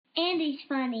Andy's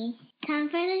funny. Time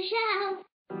for the show.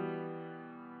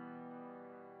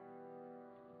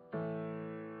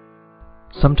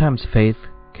 Sometimes faith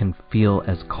can feel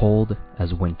as cold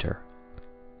as winter,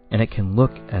 and it can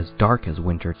look as dark as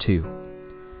winter too.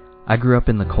 I grew up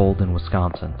in the cold in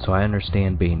Wisconsin, so I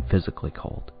understand being physically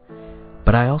cold.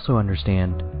 But I also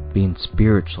understand being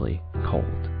spiritually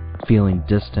cold, feeling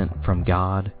distant from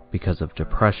God because of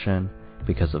depression,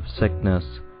 because of sickness,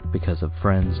 because of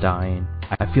friends dying.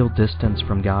 I feel distance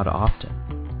from God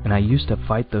often, and I used to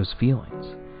fight those feelings,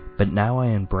 but now I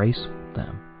embrace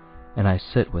them, and I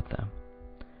sit with them.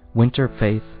 Winter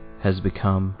Faith has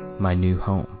become my new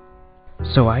home.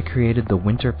 So I created the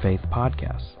Winter Faith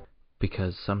podcast,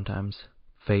 because sometimes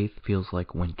faith feels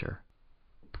like winter.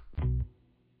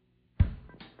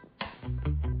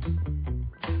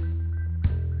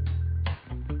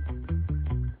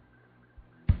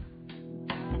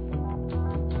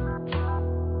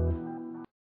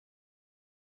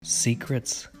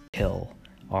 Secrets kill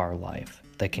our life.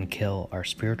 They can kill our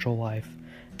spiritual life.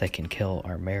 They can kill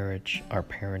our marriage, our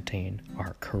parenting,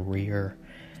 our career.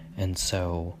 And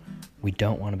so we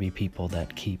don't want to be people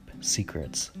that keep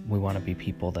secrets. We want to be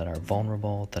people that are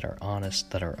vulnerable, that are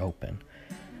honest, that are open.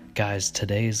 Guys,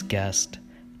 today's guest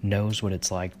knows what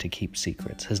it's like to keep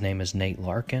secrets. His name is Nate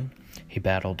Larkin. He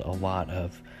battled a lot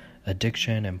of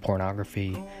addiction and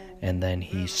pornography, and then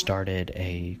he started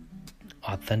a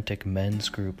authentic men's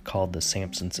group called the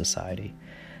Samson Society.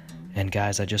 And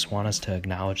guys, I just want us to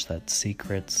acknowledge that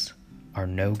secrets are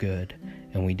no good,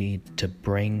 and we need to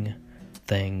bring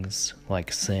things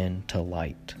like sin to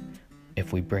light.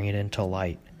 If we bring it into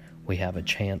light, we have a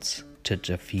chance to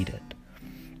defeat it,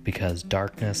 because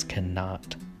darkness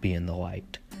cannot be in the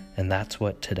light. And that's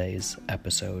what today's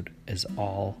episode is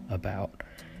all about.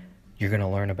 You're going to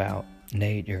learn about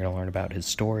Nate, you're going to learn about his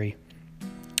story,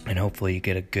 and hopefully you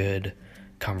get a good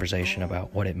conversation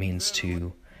about what it means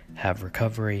to have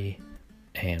recovery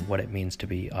and what it means to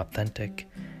be authentic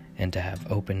and to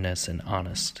have openness and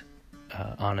honest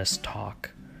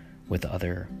talk with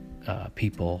other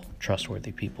people,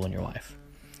 trustworthy people in your life.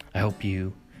 I hope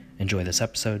you enjoy this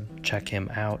episode. Check him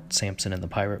out. Samson and the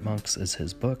Pirate Monks is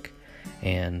his book,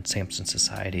 and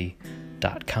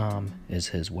SamsonSociety.com is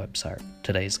his website.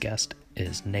 Today's guest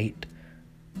is Nate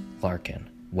Larkin.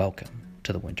 Welcome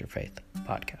to the Winter Faith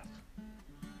podcast.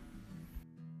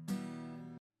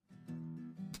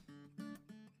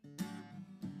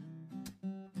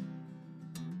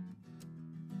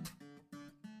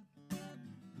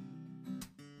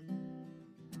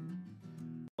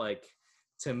 Like,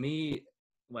 to me,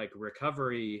 like,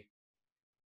 recovery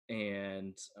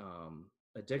and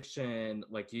addiction,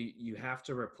 like, you have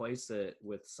to replace it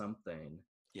with something.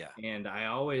 Yeah. And I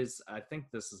think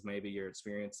this is maybe your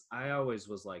experience, I always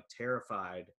was like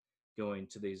terrified going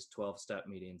to these 12-step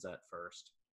meetings at first.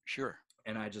 Sure.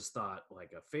 And I just thought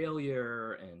like a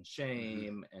failure and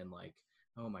shame and like,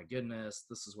 oh my goodness,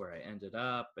 this is where I ended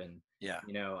up. And Yeah.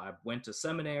 you know, I went to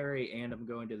seminary and I'm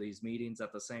going to these meetings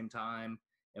at the same time.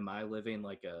 Am I living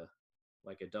like a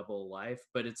double life?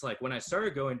 But it's like when I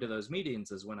started going to those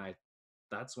meetings is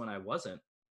that's when I wasn't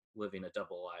living a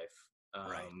double life.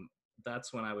 Right.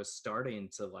 That's when I was starting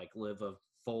to like live a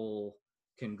full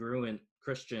congruent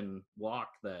Christian walk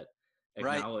that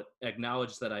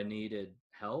acknowledged that I needed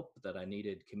help, that I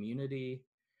needed community.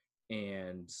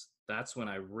 And that's when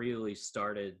I really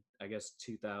started, I guess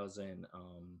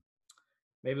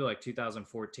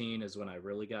 2014 is when I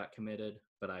really got committed,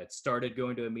 but I had started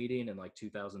going to a meeting in like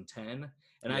 2010.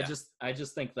 And Yeah. I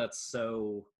just think that's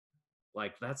so,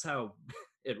 like, that's how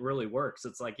it really works.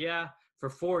 It's like, yeah, for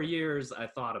 4 years I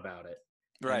thought about it.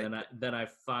 Right. And then I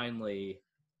finally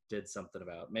did something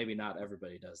about it. Maybe not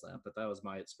everybody does that, but that was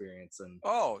my experience. And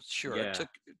Oh, sure. yeah. It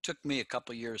took me a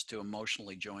couple of years to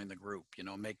emotionally join the group,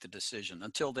 make the decision.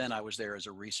 Until then, I was there as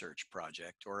a research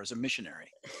project or as a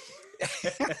missionary.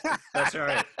 That's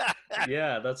right.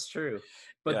 Yeah, that's true.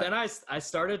 But Yeah. then I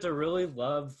started to really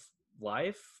love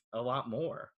life a lot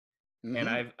more. Mm-hmm.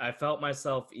 And I felt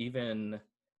myself even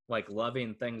like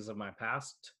loving things of my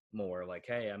past more. Like,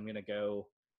 hey, I'm going to go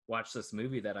watch this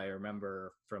movie that I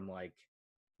remember from like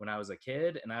when I was a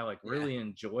kid, and I like really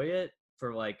enjoy it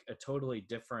for like a totally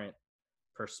different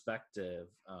perspective.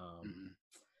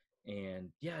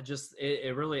 And yeah, just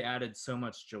it really added so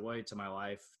much joy to my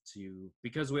life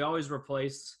because we always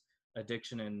replace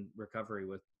addiction and recovery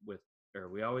with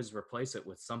we always replace it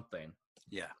with something.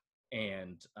 Yeah.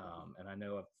 And I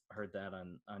know I've heard that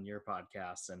on your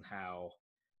podcast, and how,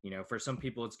 for some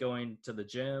people it's going to the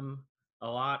gym, a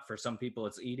lot. For some people,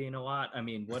 it's eating a lot. I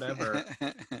mean, whatever,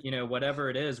 whatever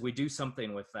it is, we do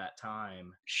something with that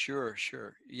time. Sure,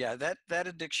 sure. Yeah, that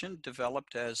addiction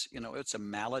developed as, it's a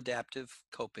maladaptive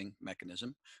coping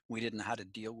mechanism. We didn't know how to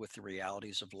deal with the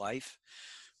realities of life,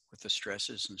 with the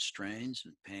stresses and strains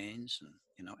and pains and,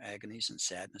 agonies and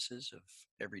sadnesses of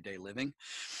everyday living.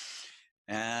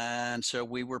 And so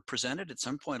we were presented at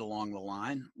some point along the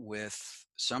line with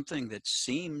something that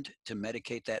seemed to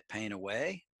medicate that pain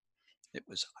away. It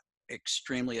was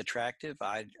extremely attractive.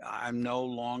 I'm no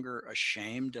longer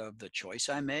ashamed of the choice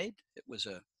I made.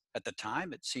 At the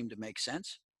time, it seemed to make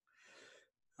sense.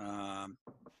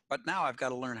 But now I've got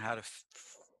to learn how to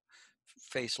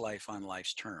face life on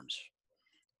life's terms.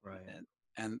 Right.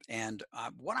 And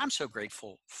what I'm so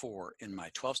grateful for in my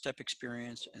 12-step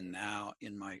experience and now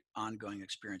in my ongoing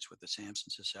experience with the Samson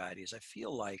Society is I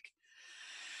feel like,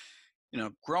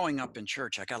 growing up in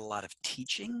church, I got a lot of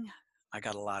teaching. I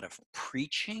got a lot of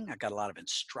preaching. I got a lot of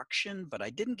instruction, but I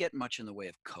didn't get much in the way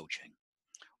of coaching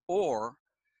or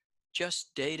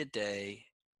just day to day,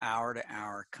 hour to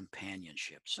hour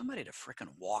companionship. Somebody to frickin'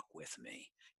 walk with me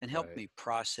and help Right. me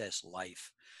process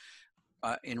life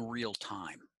in real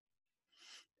time.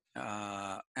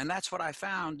 And that's what I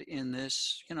found in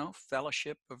this,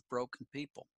 fellowship of broken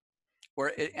people.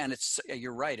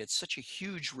 You're right, it's such a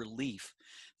huge relief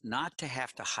not to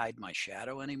have to hide my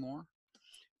shadow anymore,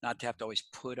 not to have to always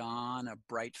put on a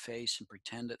bright face and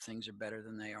pretend that things are better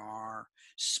than they are,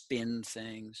 spin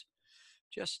things.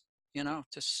 Just,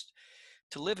 just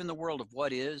to live in the world of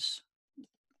what is,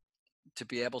 to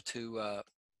be able to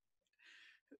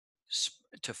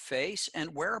face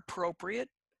and where appropriate,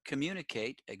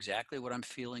 communicate exactly what I'm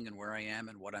feeling and where I am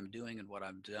and what I'm doing and what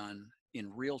I've done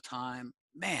in real time.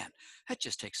 Man, that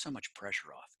just takes so much pressure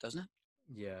off, doesn't it?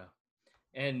 Yeah.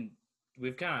 And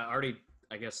we've kind of already,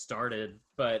 I guess, started,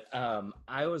 but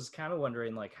I was kind of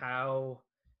wondering, like, how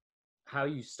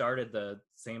you started the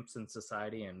Samson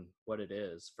Society and what it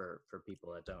is for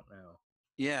people that don't know.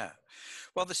 Yeah.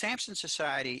 Well, the Samson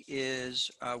Society is,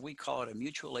 we call it a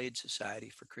mutual aid society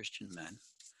for Christian men.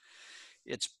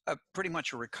 It's pretty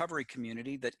much a recovery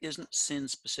community that isn't sin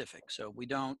specific. So we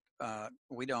don't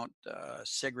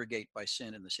segregate by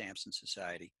sin in the Samson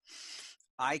Society.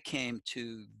 I came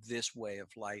to this way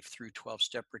of life through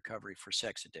 12-step recovery for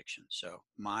sex addiction. So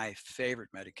my favorite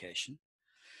medication,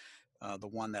 the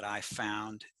one that I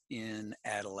found in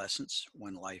adolescence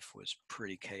when life was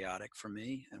pretty chaotic for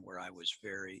me and where I was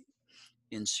very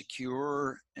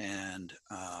insecure and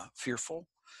fearful,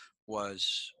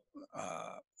 was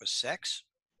sex.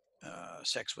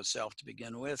 Sex with self to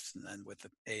begin with, and then with the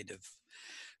aid of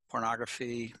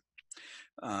pornography.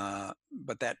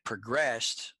 But that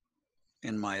progressed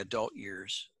in my adult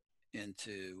years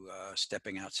into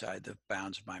stepping outside the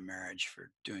bounds of my marriage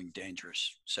for doing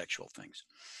dangerous sexual things.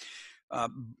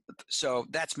 So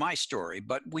that's my story.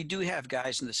 But we do have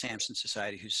guys in the Samson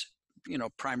Society whose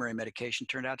primary medication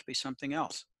turned out to be something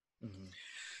else. Mm-hmm.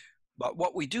 But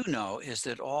what we do know is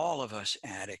that all of us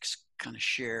addicts kind of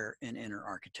share an inner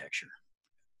architecture.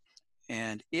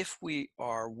 And if we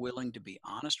are willing to be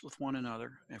honest with one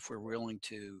another, if we're willing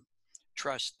to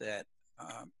trust that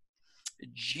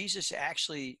Jesus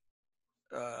actually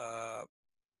uh,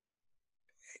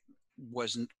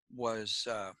 was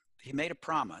he made a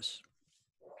promise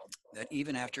that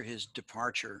even after his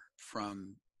departure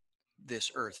from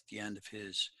this earth, at the end of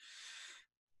his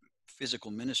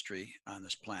physical ministry on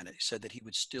this planet, he said that he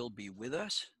would still be with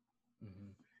us.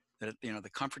 Mm-hmm. That the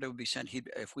Comforter would be sent.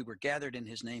 If we were gathered in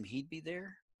his name, he'd be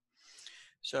there.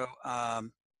 So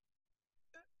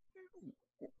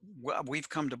we've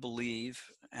come to believe,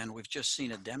 and we've just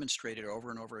seen it demonstrated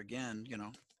over and over again,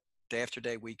 day after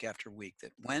day, week after week,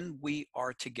 that when we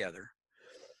are together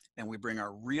and we bring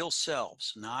our real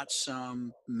selves, not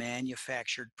some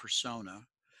manufactured persona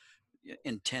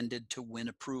intended to win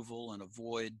approval and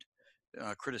avoid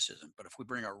criticism, but if we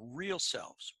bring our real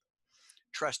selves,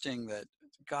 trusting that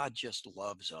God just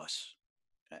loves us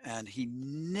and he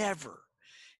never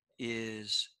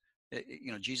is,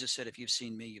 Jesus said, if you've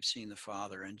seen me, you've seen the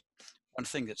Father. And one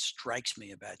thing that strikes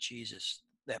me about Jesus,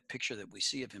 that picture that we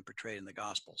see of him portrayed in the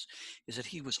Gospels, is that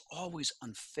he was always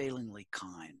unfailingly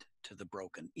kind to the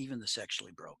broken, even the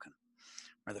sexually broken.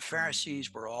 Where the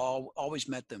Pharisees were always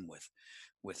met them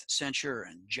with censure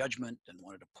and judgment and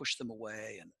wanted to push them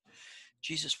away. And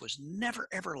Jesus was never,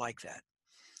 ever like that.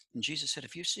 And Jesus said,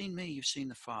 if you've seen me, you've seen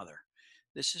the Father.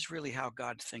 This is really how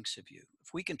God thinks of you.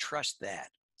 If we can trust that,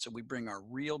 so we bring our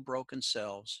real broken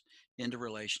selves into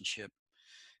relationship,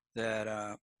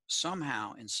 that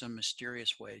somehow in some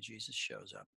mysterious way, Jesus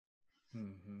shows up.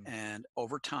 Mm-hmm. And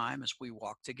over time, as we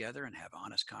walk together and have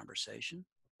honest conversation,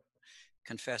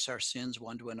 confess our sins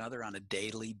one to another on a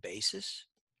daily basis,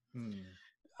 Hmm.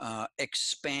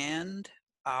 expand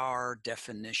our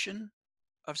definition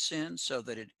of sin so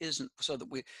that it isn't, so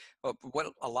that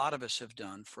what a lot of us have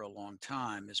done for a long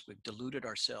time is we've deluded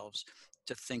ourselves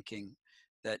to thinking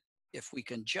that if we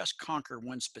can just conquer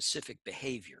one specific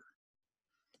behavior,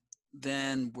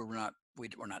 then we're not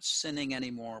sinning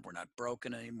anymore. We're not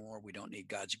broken anymore. We don't need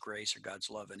God's grace or God's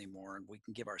love anymore. And we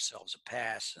can give ourselves a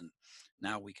pass. And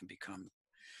now we can become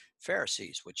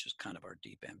Pharisees, which is kind of our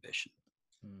deep ambition.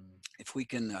 Hmm. If we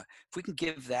can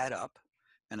give that up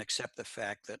and accept the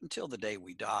fact that until the day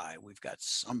we die, we've got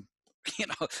some,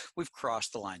 we've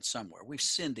crossed the line somewhere. We've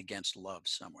sinned against love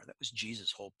somewhere. That was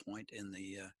Jesus' whole point in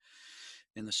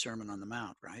the Sermon on the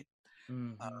Mount, right?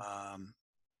 Hmm. Um,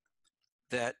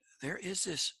 that there is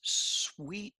this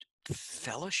sweet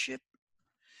fellowship.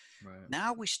 Right.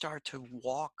 Now we start to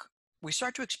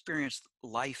experience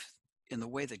life in the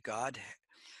way that God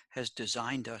has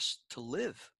designed us to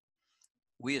live.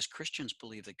 We as Christians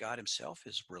believe that God himself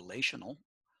is relational,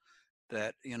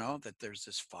 that, that there's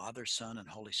this Father, Son, and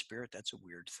Holy Spirit. That's a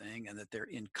weird thing. And that they're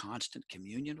in constant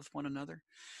communion with one another,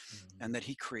 Hmm. and that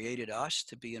he created us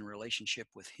to be in relationship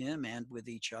with him and with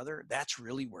each other. That's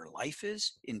really where life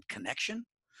is, in connection.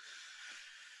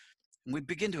 And we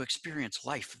begin to experience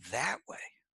life that way.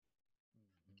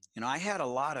 I had a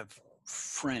lot of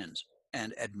friends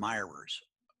and admirers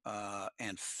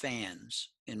and fans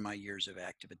in my years of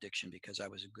active addiction because I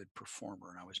was a good performer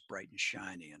and I was bright and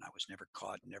shiny and I was never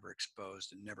caught, never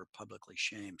exposed, and never publicly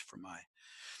shamed for my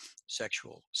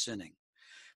sexual sinning.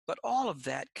 But all of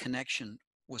that connection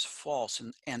was false,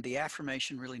 and the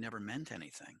affirmation really never meant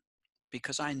anything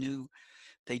because I knew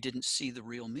they didn't see the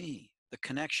real me. The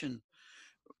connection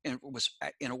was,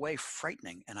 in a way,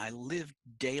 frightening, and I lived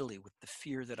daily with the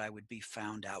fear that I would be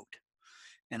found out.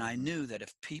 And I Hmm. knew that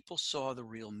if people saw the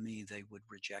real me, they would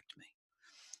reject me.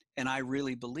 And I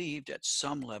really believed at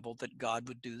some level that God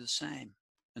would do the same.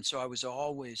 And so I was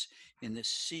always in this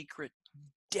secret,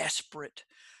 desperate,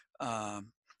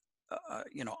 um,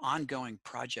 ongoing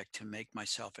project to make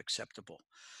myself acceptable.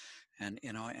 And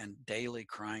daily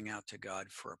crying out to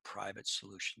God for a private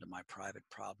solution to my private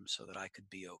problem so that I could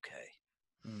be okay.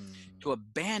 Hmm. To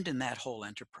abandon that whole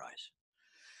enterprise,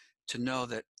 to know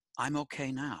that I'm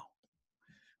okay now,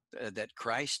 that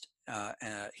Christ,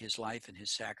 his life and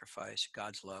his sacrifice,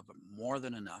 God's love are more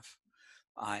than enough.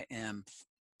 I am,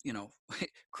 you know,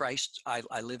 Christ,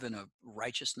 I live in a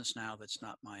righteousness now that's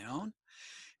not my own.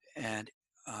 And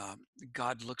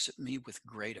God looks at me with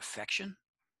great affection,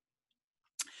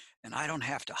 and I don't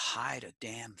have to hide a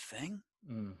damn thing,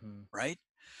 Hmm. right?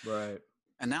 Right.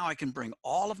 And now I can bring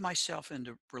all of myself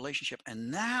into relationship.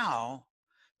 And now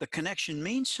the connection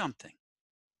means something.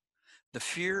 The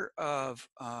fear of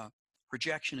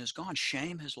rejection is gone.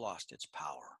 Shame has lost its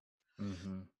power.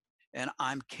 Hmm. And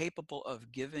I'm capable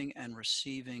of giving and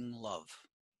receiving love,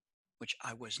 which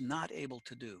I was not able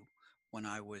to do when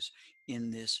I was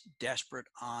in this desperate,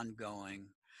 ongoing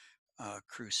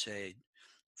crusade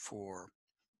for,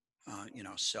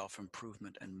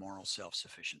 self-improvement and moral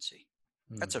self-sufficiency.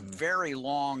 That's a Hmm. very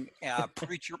long,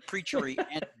 preachery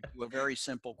answer to a very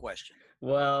simple question.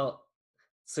 Well,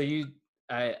 so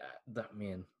I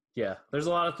mean, yeah, there's a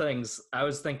lot of things. I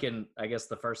was thinking, I guess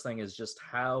the first thing is just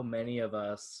how many of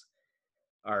us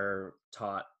are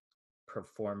taught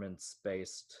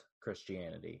performance-based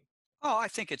Christianity. Oh, I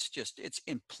think it's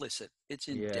implicit. It's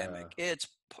Yeah. endemic.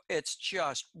 It's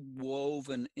just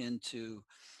woven into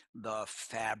the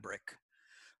fabric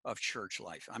of church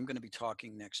life. I'm going to be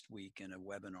talking next week in a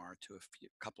webinar to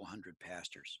couple hundred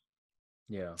pastors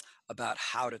Yeah. about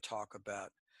how to talk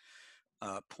about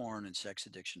porn and sex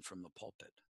addiction from the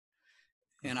pulpit.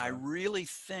 And I Okay. really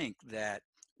think that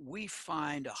we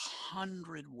find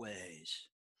 100 ways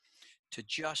to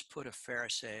just put a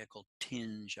Pharisaical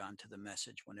tinge onto the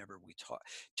message whenever we talk,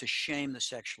 to shame the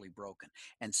sexually broken.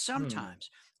 And Hmm. sometimes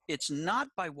it's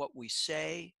not by what we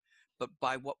say, but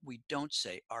by what we don't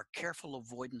say. Our careful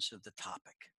avoidance of the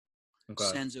topic Okay.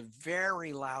 sends a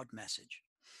very loud message.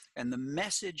 And the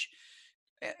message,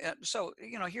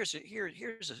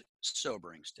 here's a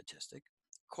sobering statistic.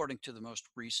 According to the most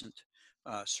recent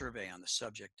survey on the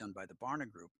subject done by the Barna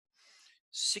Group,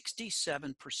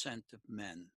 67% of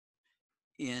men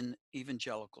in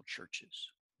evangelical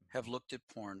churches have looked at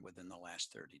porn within the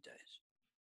last 30 days.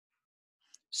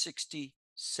 67%.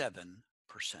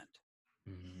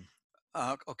 Hmm.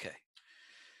 Okay.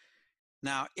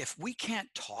 Now, if we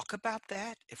can't talk about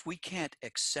that, if we can't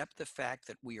accept the fact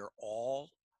that we are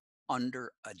all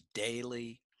under a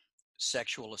daily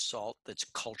sexual assault that's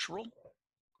cultural,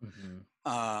 Hmm.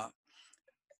 uh,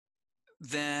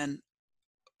 then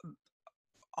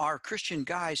are Christian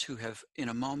guys who have, in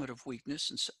a moment of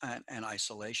weakness and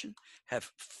isolation,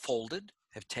 have folded,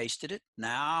 have tasted it.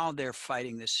 Now they're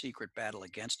fighting this secret battle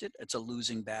against it. It's a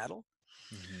losing battle.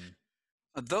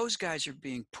 Mm-hmm. Those guys are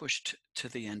being pushed to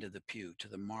the end of the pew, to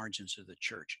the margins of the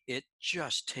church. It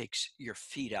just takes your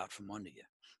feet out from under you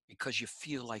because you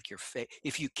feel like you're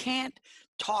if you can't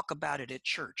talk about it at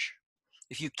church,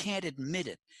 if you can't admit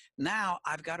it, now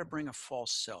I've got to bring a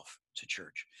false self to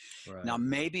church. Right. Now,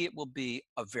 maybe it will be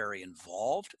a very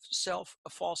involved self, a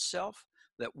false self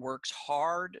that works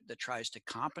hard, that tries to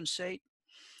compensate,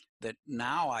 that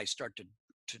now I start to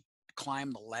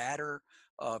climb the ladder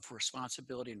of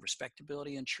responsibility and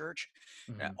respectability in church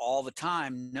Mm-hmm. all the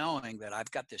time, knowing that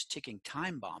I've got this ticking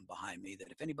time bomb behind me,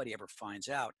 that if anybody ever finds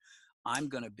out, I'm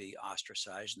going to be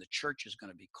ostracized and the church is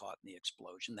going to be caught in the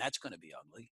explosion. That's going to be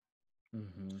ugly.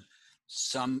 Mm-hmm.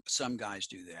 Some guys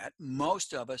do that.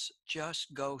 Most of us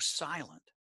just go silent.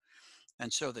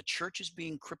 And so the church is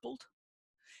being crippled.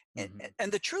 Mm-hmm.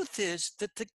 And the truth is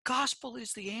that the gospel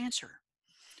is the answer.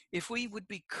 If we would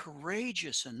be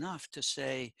courageous enough to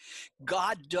say,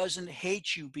 God doesn't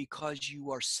hate you because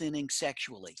you are sinning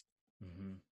sexually.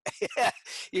 Mm-hmm.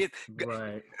 If,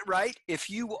 Right. right? If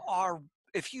you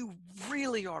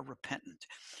really are repentant,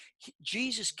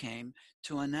 Jesus came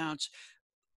to announce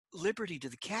liberty to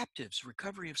the captives,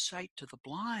 recovery of sight to the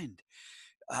blind.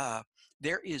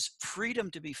 There is freedom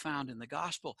to be found in the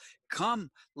gospel.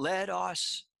 Come, let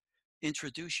us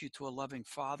introduce you to a loving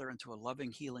Father and to a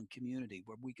loving, healing community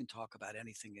where we can talk about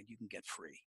anything and you can get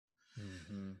free.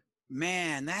 Mm-hmm.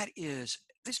 Man, that is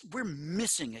this. We're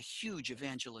missing a huge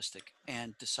evangelistic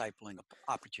and discipling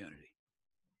opportunity.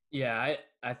 Yeah,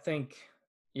 I think,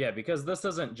 yeah, because this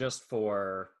isn't just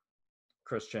for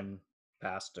Christian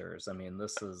pastors. I mean,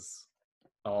 this is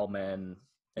all men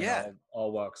in Yeah,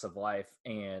 all walks of life.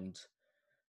 And,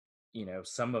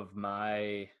 some of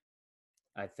my,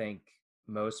 I think,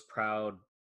 most proud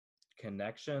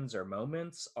connections or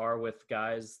moments are with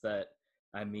guys that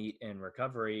I meet in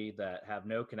recovery that have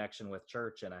no connection with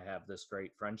church, and I have this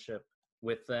great friendship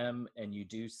with them. And you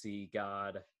do see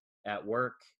God at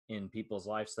work in people's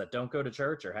lives that don't go to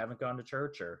church or haven't gone to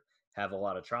church or have a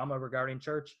lot of trauma regarding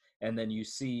church, and then you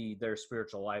see their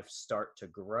spiritual life start to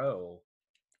grow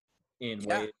in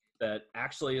yeah, ways that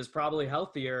actually is probably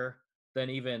healthier than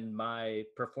even my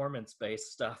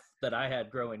performance-based stuff that I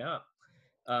had growing up.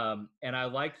 And I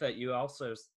like that you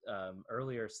also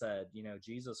earlier said,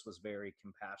 Jesus was very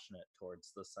compassionate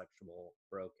towards the sexual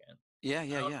broken. yeah, I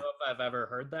yeah, don't yeah. know if I've ever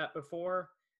heard that before,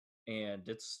 and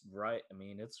it's right. I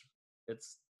mean,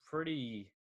 it's pretty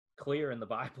clear in the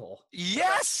Bible.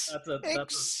 Yes, That's a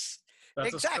that's a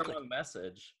that's a exactly. strong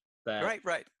message that Right,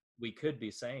 right. we could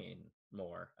be saying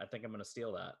more. I think I'm going to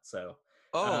steal that. So,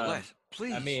 Oh, um, Les, I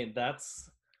please. mean, that's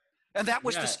And that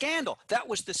was the yeah, scandal. That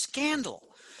was the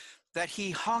scandal that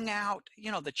he hung out.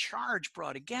 The charge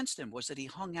brought against him was that he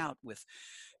hung out with,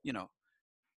 you know,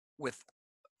 with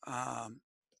um,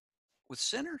 with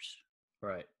sinners.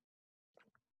 right,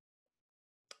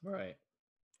 right.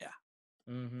 Yeah.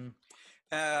 Mm-hmm.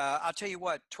 I'll tell you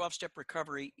what, 12-step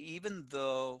recovery, even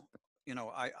though,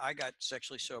 I got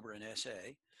sexually sober in SA,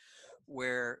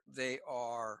 where they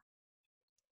are,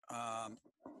 um,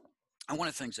 and one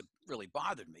of the things that really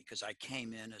bothered me, because I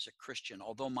came in as a Christian,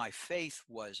 although my faith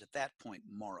was at that point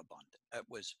moribund, it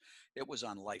was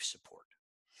on life support.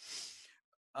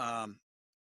 Um,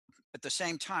 at the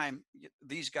same time,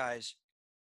 these guys,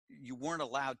 you weren't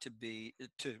allowed to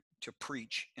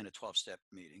preach in a 12-step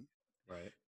meeting.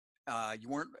 Right, You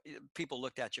weren't. People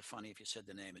looked at you funny if you said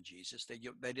the name of Jesus. They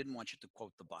didn't want you to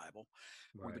quote the Bible.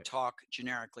 We would right. talk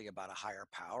generically about a higher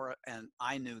power, and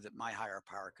I knew that my higher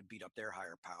power could beat up their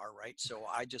higher power, right? So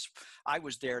I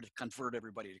was there to convert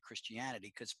everybody to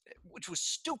Christianity, which was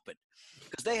stupid,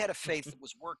 because they had a faith that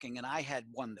was working, and I had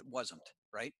one that wasn't,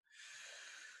 right?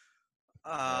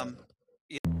 Right. Um,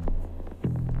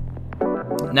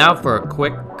 Now for a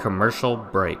quick commercial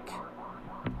break.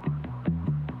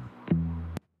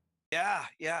 yeah,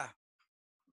 yeah.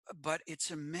 But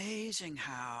it's amazing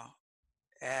how,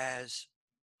 as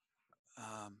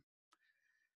um,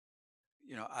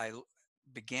 I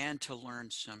began to learn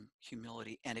some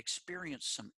humility and experience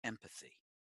some empathy.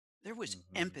 There was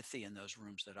Mm-hmm. empathy in those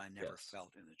rooms that I never Yes.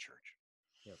 felt in the church.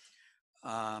 Yep.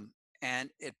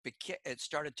 And it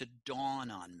started to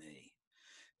dawn on me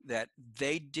that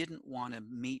they didn't want to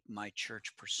meet my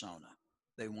church persona.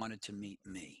 They wanted to meet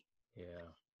me.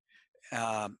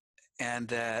 Yeah. Um, and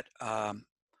that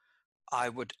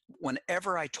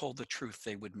whenever I told the truth,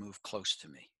 they would move close to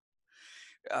me.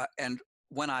 And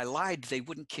when I lied, they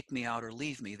wouldn't kick me out or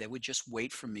leave me. They would just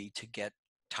wait for me to get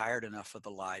tired enough of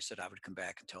the lies that I would come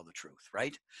back and tell the truth,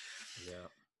 right? Yeah.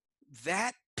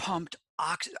 That pumped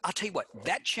oxygen. I'll tell you what,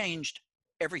 that changed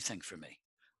everything for me.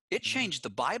 It Mhm. changed the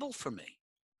Bible for me.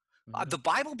 Mhm. The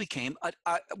Bible became,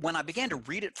 when I began to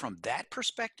read it from that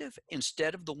perspective,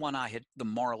 instead of the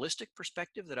moralistic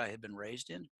perspective that I had been raised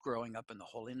in, growing up in the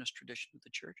holiness tradition of the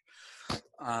church,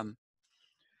 um,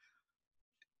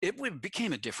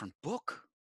 became a different book.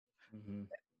 Mhm.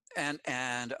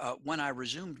 And when I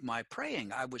resumed my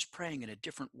praying, I was praying in a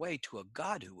different way to a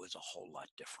God who was a whole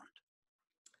lot different.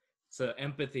 So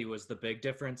empathy was the big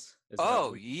difference.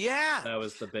 Oh, yeah. That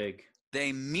was the big.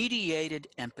 They mediated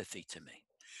empathy to me.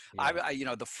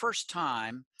 Yeah. The first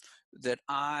time that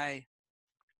my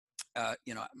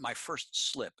first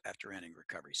slip after ending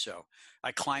recovery. So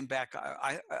I climbed back.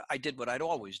 I did what I'd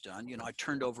always done. I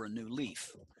turned over a new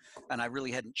leaf, and I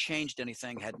really hadn't changed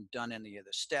anything, hadn't done any of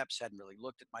the steps, hadn't really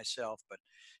looked at myself. But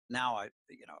now I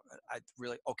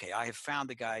really, okay, I have found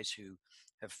the guys who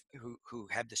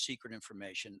had the secret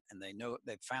information, and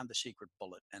they've found the secret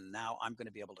bullet, and now I'm going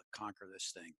to be able to conquer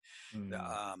this thing. Mm.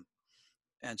 Um,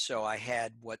 and so I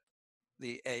had what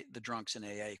the drunks in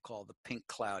AA call the pink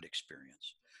cloud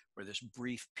experience, where this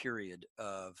brief period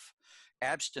of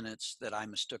abstinence that I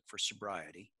mistook for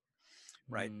sobriety,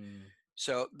 right? Mm.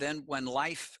 So then when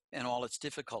life and all its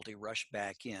difficulty rushed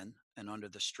back in, and under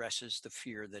the stresses, the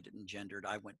fear that it engendered,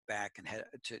 I went back and had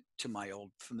to my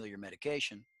old familiar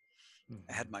medication.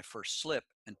 I had Mhm. my first slip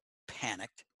and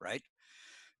panicked, right?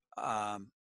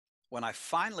 Um, when I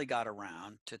finally got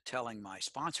around to telling my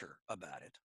sponsor about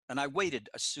it, and I waited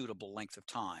a suitable length of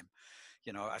time,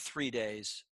 3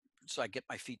 days, so I get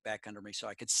my feet back under me so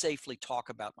I could safely talk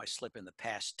about my slip in the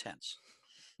past tense,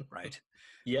 right?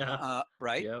 Yeah.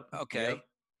 Right? Yep. Okay. Yep.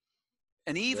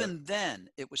 And Yep. even then,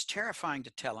 it was terrifying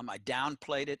to tell him. I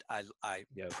downplayed it. I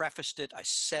Yep. prefaced it. I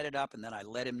set it up, and then I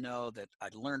let him know that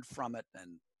I'd learned from it,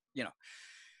 and you know,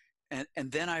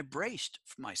 and then I braced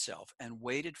myself and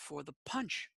waited for the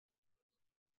punch.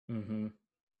 Mhm.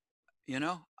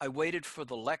 I waited for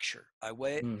the lecture.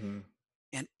 Mhm.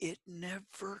 And it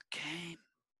never came.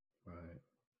 Right.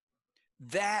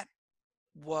 That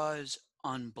was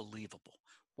unbelievable.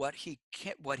 What he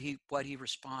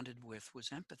responded with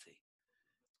was empathy.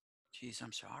 Geez,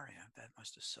 I'm sorry. That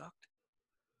must have sucked.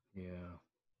 Yeah.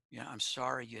 Yeah, I'm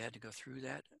sorry you had to go through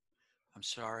that. I'm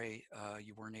sorry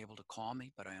you weren't able to call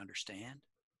me, but I understand.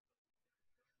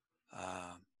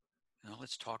 Uh,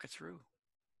 let's talk it through.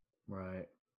 Right.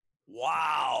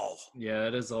 Wow. Yeah,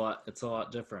 it is a lot. It's a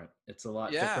lot different. It's a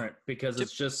lot Yeah. different because To,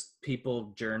 it's just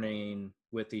people journeying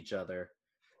with each other.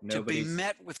 to be Nobody's.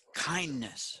 met with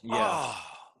kindness. Yeah.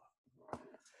 Oh,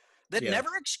 that Yeah.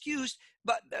 never excused,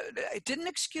 but it didn't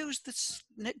excuse the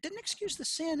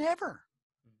sin ever,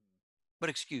 but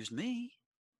excused me.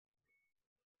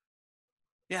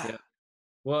 Yeah. Yeah.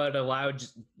 Well, it allowed,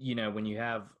 when you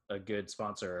have a good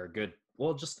sponsor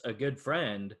or just a good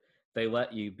friend, they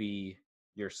let you be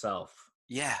yourself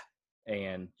Yeah.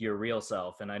 and your real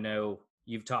self. And I know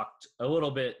you've talked a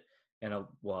little bit a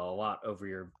lot over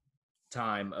your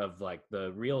time of like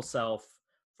the real self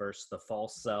versus the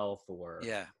false self or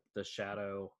Yeah. the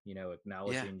shadow, Yeah.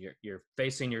 acknowledging you're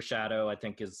facing your shadow, I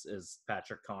think is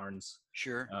Patrick Carnes'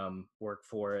 Sure. work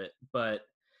for it. But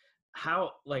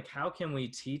how can we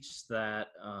teach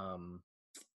that?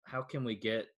 How can we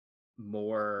get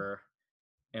more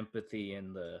empathy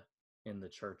in the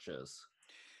churches?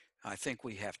 I think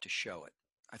we have to show it.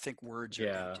 I think words are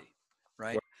Yeah, empty,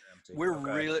 right? words are empty. We're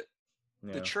Okay. really,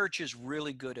 the Yeah. church is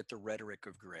really good at the rhetoric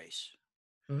of grace.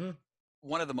 Mm-hmm.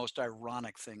 One of the most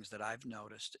ironic things that I've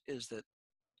noticed is that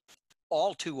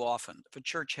all too often, if a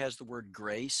church has the word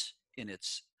grace in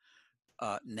its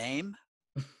name,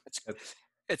 it's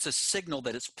it's a signal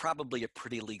that it's probably a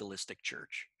pretty legalistic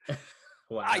church. I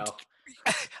Wow.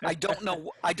 I don't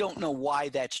know why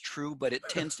that's true, but it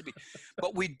tends to be.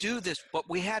 But we do this, but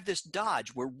we have this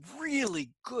dodge. We're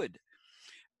really good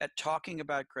at talking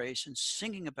about grace and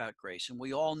singing about grace, and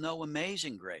we all know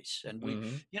Amazing Grace, and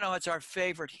Mm-hmm. it's our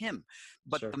favorite hymn.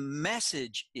 But Sure. the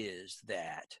message is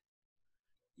that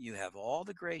you have all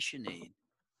the grace you need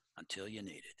until you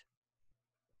need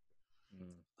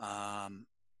Mm. it.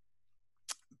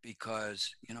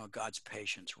 Because God's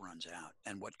patience runs out,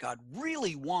 and what God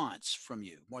really wants from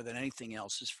you more than anything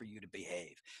else is for you to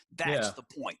behave. That's Yeah, the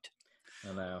point.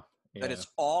 I know. That Yeah. it's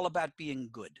all about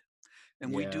being good,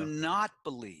 and we do Yeah. not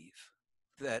believe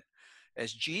that,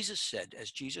 as Jesus said,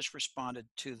 as Jesus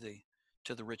responded to the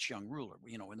rich young ruler,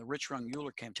 when the rich young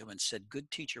ruler came to him and said,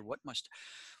 "Good teacher, what must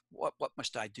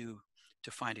I do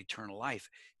to find eternal life?"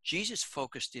 Jesus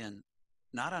focused in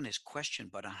not on his question,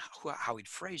 but on how he'd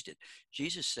phrased it.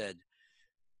 Jesus said,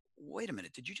 wait a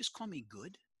minute, did you just call me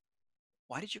good?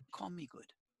 Why did you call me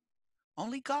good?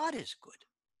 Only God is good.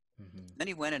 Mm-hmm. Then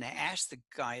he went and asked the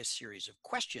guy a series of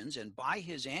questions, and by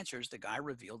his answers, the guy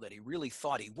revealed that he really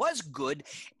thought he was good,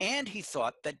 and he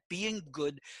thought that being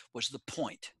good was the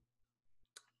point,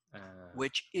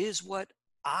 which is what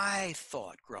I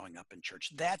thought growing up in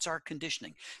church. That's our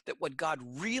conditioning, that what God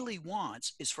really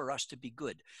wants is for us to be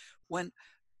good. When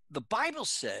the Bible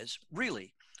says,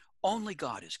 really, only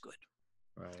God is good.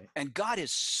 Right. And God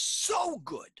is so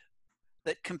good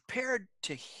that compared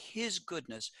to his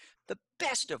goodness, the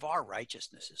best of our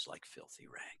righteousness is like filthy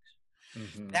rags.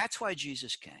 Mm-hmm. That's why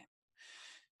Jesus came,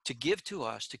 to give to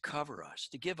us, to cover us,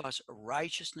 to give us a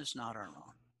righteousness not our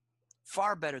own.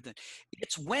 Far better than,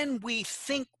 it's when we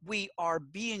think we are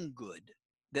being good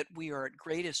that we are at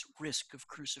greatest risk of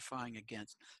crucifying again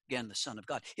the Son of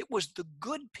God. It was the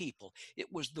good people,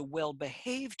 it was the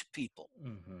well-behaved people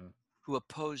Mm-hmm. who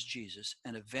opposed Jesus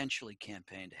and eventually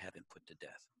campaigned to have him put to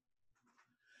death.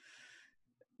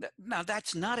 Now,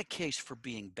 that's not a case for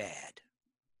being bad,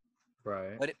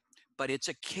 Right. but it's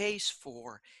a case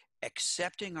for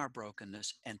accepting our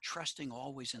brokenness and trusting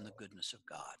always in the goodness of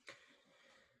God.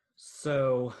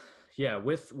 So, yeah,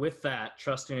 with that,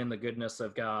 trusting in the goodness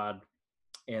of God,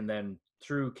 and then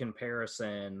through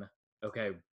comparison,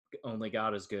 okay, only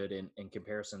God is good. In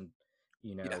comparison,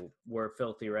 Yeah. we're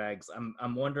filthy rags.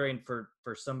 I'm wondering for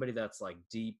somebody that's like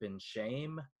deep in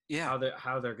shame, Yeah.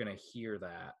 how they're gonna hear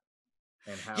that,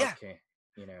 and how Yeah. can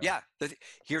Yeah.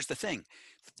 Here's the thing.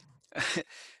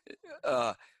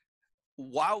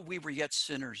 While we were yet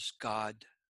sinners,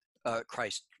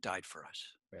 Christ died for us.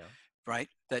 Yeah. Right?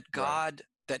 That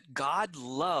God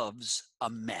loves a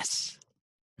mess.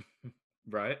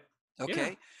 Right.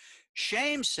 Okay. Yeah.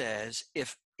 Shame says,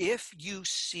 if you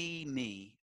see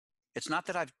me, it's not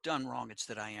that I've done wrong, it's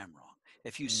that I am wrong.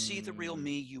 If you see the real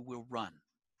me, you will run.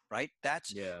 Right?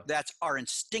 That's our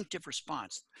instinctive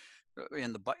response.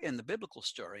 In the biblical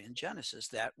story in Genesis,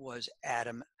 that was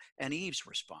Adam and Eve's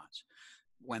response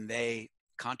when they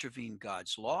contravened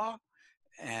God's law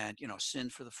and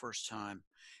sinned for the first time.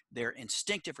 Their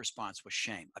instinctive response was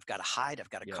shame. I've got to hide. I've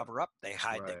got to cover up. They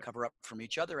hide. They cover up from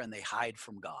each other, and they hide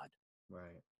from God.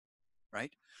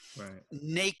 Right.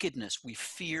 Nakedness. We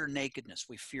fear nakedness.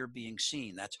 We fear being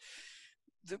seen.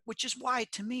 Which is why,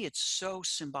 to me, it's so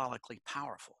symbolically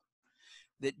powerful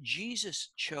that Jesus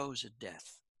chose a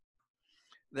death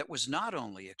that was not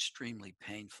only extremely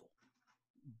painful,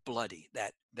 bloody,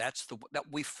 that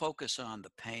we focus on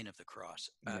the pain of the cross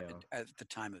at the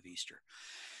time of Easter,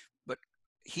 but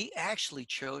he actually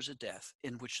chose a death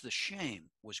in which the shame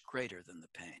was greater than the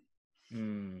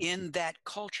pain. In that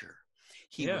culture,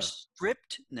 he was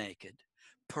stripped naked,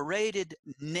 paraded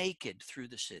naked through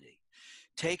the city,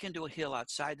 taken to a hill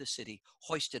outside the city,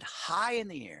 hoisted high in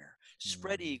the air,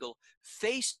 spread eagle,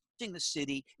 facing the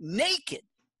city naked,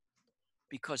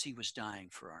 because he was dying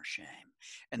for our shame.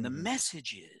 And the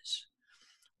message is,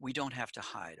 we don't have to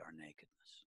hide our nakedness.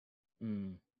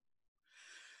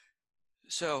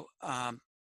 So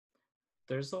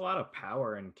there's a lot of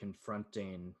power in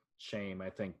confronting shame, I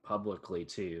think, publicly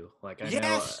too. Like, I know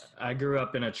yes, I grew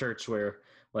up in a church where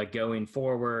like going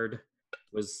forward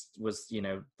was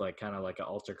like kind of like an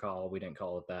altar call. We didn't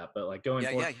call it that, but like going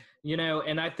forward,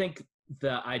 and I think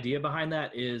the idea behind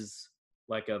that is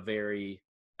like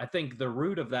I think the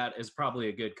root of that is probably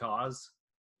a good cause.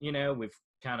 We've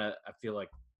kind of, I feel like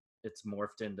it's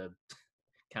morphed into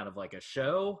kind of like a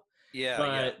show.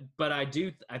 But I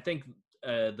think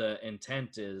the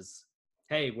intent is,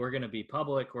 hey, we're going to be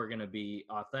public, we're going to be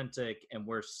authentic, and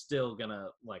we're still going to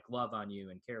like love on you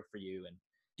and care for you. And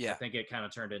I think it kind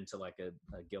of turned into like a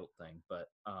guilt thing. But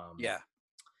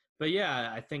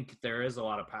I think there is a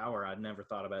lot of power. I'd never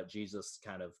thought about Jesus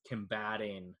kind of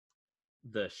combating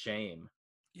the shame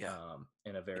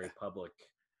in a very public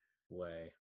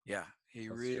way. Yeah, he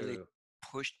That's really true.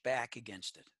 pushed back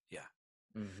against it. Yeah.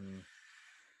 Mm-hmm.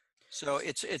 So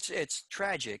it's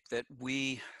tragic that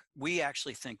we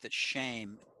actually think that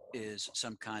shame is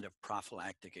some kind of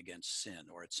prophylactic against sin,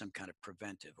 or it's some kind of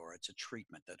preventive, or it's a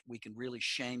treatment, that we can really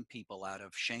shame people out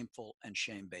of shameful and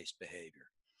shame-based behavior.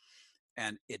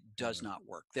 And it does not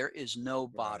work. There is no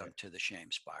bottom to the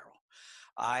shame spiral.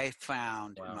 I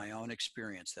found in my own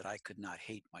experience that I could not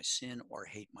hate my sin or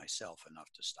hate myself enough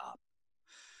to stop.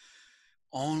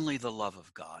 Only the love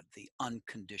of God, the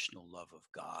unconditional love of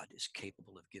God, is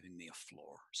capable of giving me a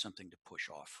floor, something to push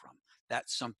off from.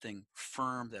 That's something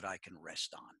firm that I can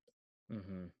rest on.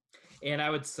 Mm-hmm. And I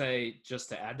would say, just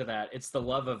to add to that, it's the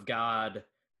love of God,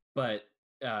 but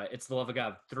it's the love of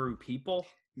God through people.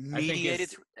 Mediated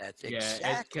through. That's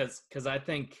exactly. Because I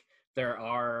think there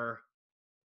are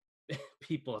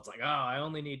people, it's like, oh, I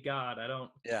only need God. I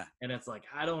don't. Yeah. And it's like,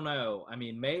 I don't know. I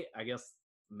mean, I guess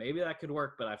maybe that could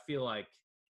work, but I feel like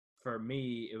for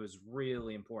me, it was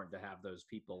really important to have those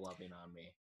people loving on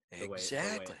me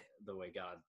Exactly. the way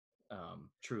God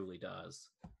truly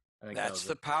does. I think That's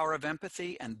the power of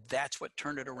empathy, and that's what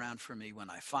turned it around for me when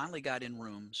I finally got in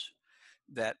rooms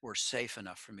that were safe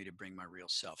enough for me to bring my real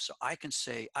self. So I can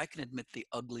admit the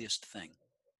ugliest thing.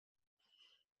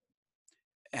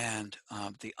 And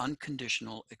the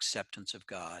unconditional acceptance of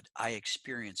God, I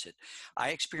experience it. I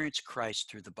experience Christ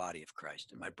through the body of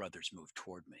Christ, and my brothers move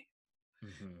toward me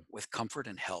with comfort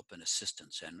and help and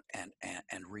assistance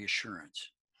and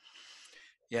reassurance.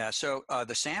 Yeah, so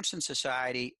the Samson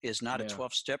Society is not a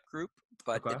 12-step group,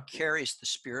 but it carries the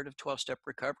spirit of 12-step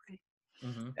recovery,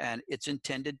 and it's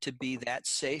intended to be that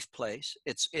safe place.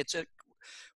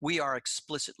 We are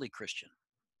explicitly Christian.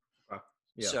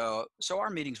 Yeah. So our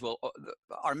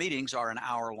meetings are an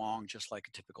hour long, just like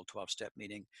a typical 12-step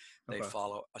meeting. They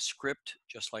follow a script,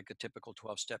 just like a typical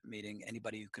 12-step meeting.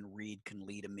 Anybody who can read can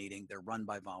lead a meeting. They're run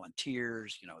by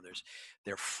volunteers.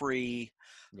 They're free.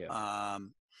 Yeah.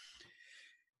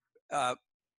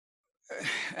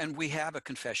 And we have a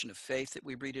confession of faith that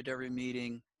we read at every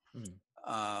meeting.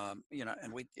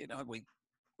 And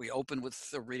we open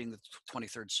with reading the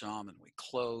 23rd Psalm, and we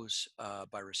close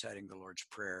by reciting the Lord's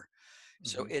Prayer.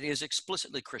 So it is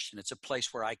explicitly Christian. It's a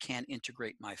place where I can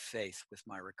integrate my faith with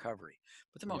my recovery.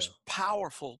 But the most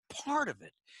powerful part of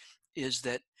it is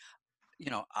that,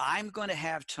 I'm going to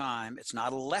have time. It's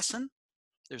not a lesson.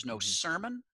 There's no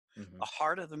sermon. The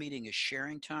heart of the meeting is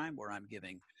sharing time, where I'm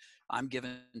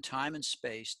given time and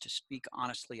space to speak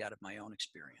honestly out of my own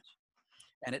experience.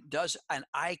 And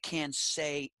I can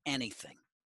say anything.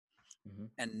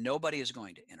 And nobody is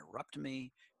going to interrupt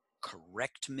me,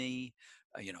 correct me,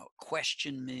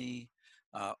 question me.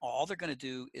 All they're going to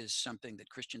do is something that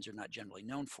Christians are not generally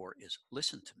known for, is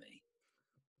listen to me.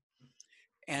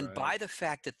 And by the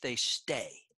fact that they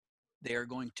stay, they are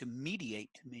going to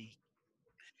mediate to me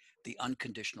the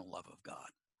unconditional love of God.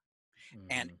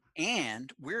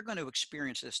 And we're going to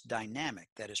experience this dynamic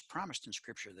that is promised in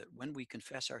Scripture, that when we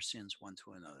confess our sins one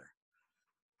to another,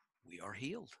 we are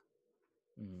healed.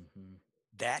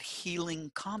 That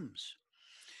healing comes.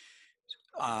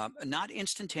 Not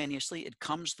instantaneously. It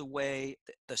comes the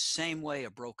same way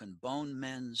a broken bone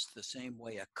mends, the same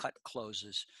way a cut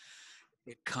closes.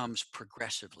 It comes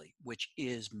progressively, which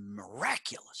is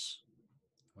miraculous.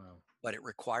 Wow. But it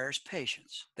requires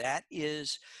patience. That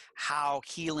is how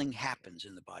healing happens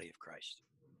in the body of Christ.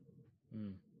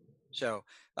 So,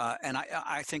 and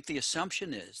I think the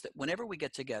assumption is that whenever we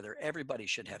get together, everybody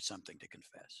should have something to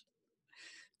confess,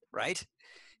 right?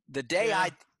 The day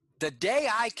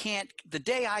I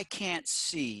can't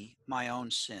see my own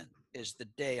sin is the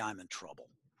day I'm in trouble.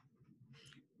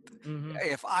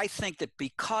 If I think that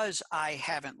because I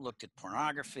haven't looked at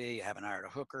pornography, haven't hired a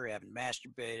hooker, haven't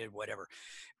masturbated, whatever,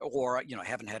 or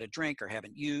haven't had a drink or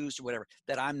haven't used or whatever,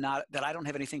 that I don't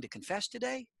have anything to confess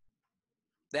today,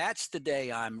 that's the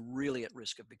day I'm really at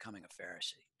risk of becoming a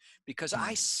Pharisee, because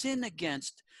I sin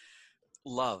against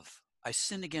love. I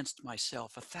sin against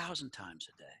myself 1,000 times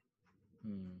a day.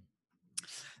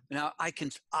 Now I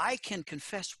can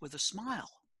confess with a smile.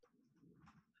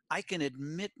 I can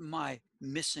admit my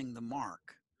missing the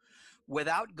mark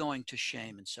without going to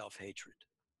shame and self-hatred.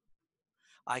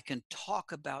 I can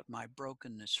talk about my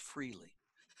brokenness freely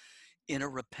in a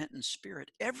repentant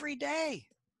spirit every day.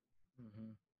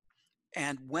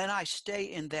 And when I stay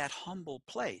in that humble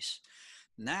place,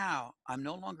 now I'm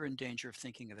no longer in danger of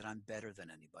thinking that I'm better than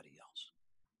anybody else,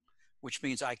 which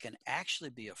means I can actually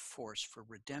be a force for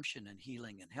redemption and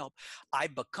healing and help.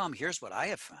 Here's what I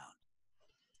have found.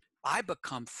 I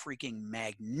become freaking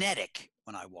magnetic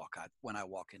when I walk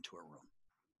into a room.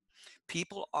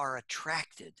 People are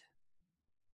attracted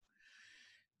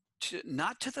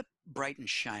not to the bright and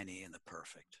shiny and the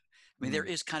perfect. I mean, there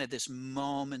is kind of this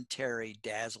momentary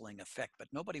dazzling effect, but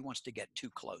nobody wants to get too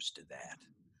close to that.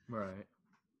 Right.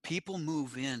 People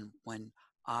move in when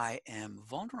I am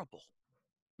vulnerable.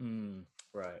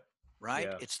 Right. Right?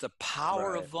 Yeah. It's the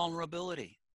power of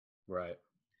vulnerability. Right.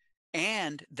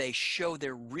 And they show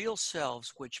their real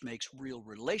selves, which makes real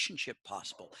relationship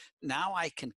possible. Now I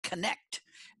can connect,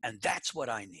 and that's what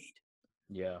I need.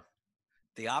 Yeah.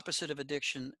 The opposite of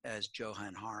addiction, as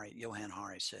Johann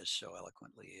Hari says so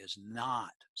eloquently, is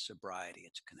not sobriety,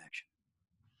 it's connection.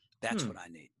 That's what I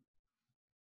need.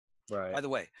 Right. By the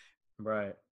way,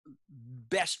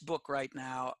 best book right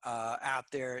now out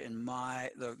there in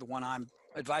the one I'm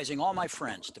advising all my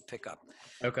friends to pick up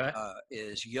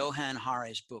is Johann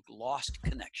Hari's book, Lost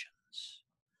Connections.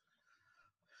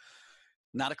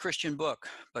 Not a Christian book,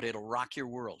 but it'll rock your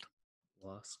world.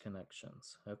 Lost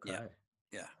Connections. Okay. Yeah.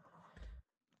 Yeah.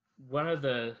 One of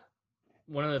the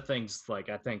things, like,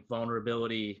 I think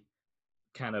vulnerability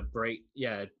kind of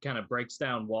breaks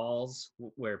down walls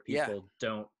where Yeah. people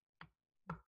don't,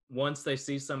 once they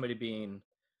see somebody being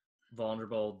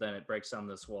vulnerable, then it breaks down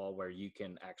this wall where you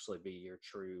can actually be your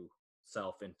true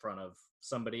self in front of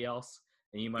somebody else,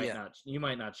 and you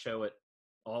might not show it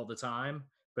all the time,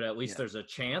 but at least there's a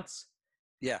chance.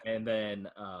 Yeah. And then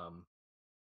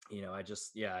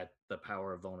the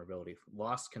power of vulnerability.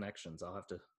 Lost Connections, I'll have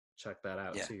to check that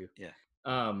out too.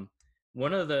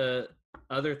 One of the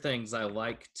other things I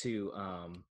like to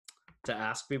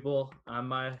ask people on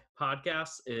my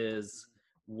podcast is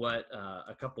what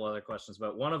a couple other questions,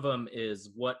 but one of them is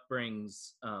what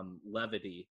brings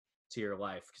levity to your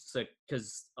life. So,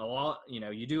 because a lot,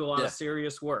 you do a lot of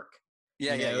serious work.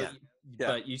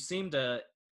 But you seem to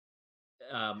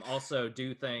also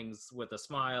do things with a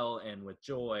smile and with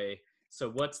joy. So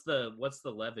what's the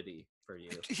levity for you?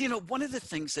 One of the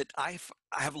things that I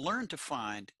have learned to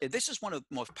find, this is one of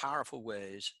the most powerful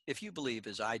ways, if you believe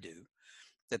as I do,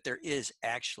 that there is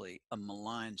actually a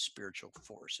malign spiritual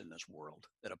force in this world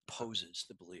that opposes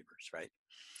the believers, right?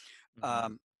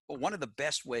 Mm-hmm. One of the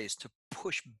best ways to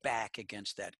push back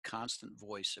against that constant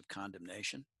voice of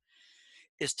condemnation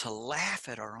is to laugh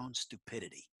at our own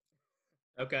stupidity.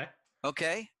 Okay?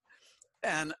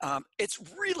 And it's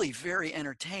really very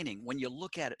entertaining when you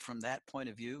look at it from that point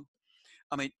of view.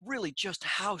 I mean, really just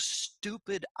how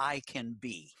stupid I can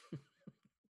be.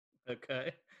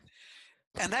 Okay.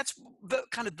 And that's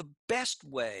kind of the best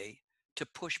way to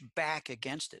push back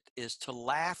against it, is to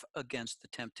laugh against the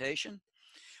temptation,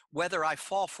 whether I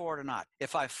fall for it or not.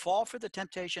 If I fall for the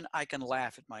temptation, I can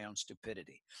laugh at my own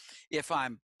stupidity. If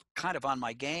I'm kind of on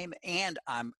my game and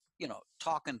I'm,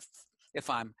 talking, if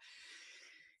I'm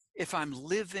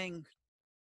living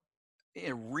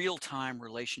in a real-time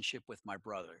relationship with my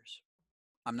brothers,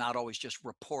 I'm not always just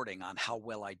reporting on how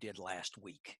well I did last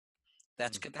week.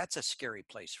 That's a scary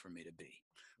place for me to be.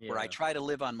 Where I try to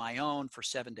live on my own for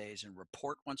 7 days and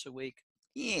report once a week.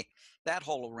 That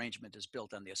whole arrangement is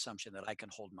built on the assumption that I can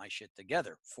hold my shit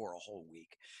together for a whole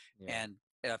week. And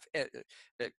if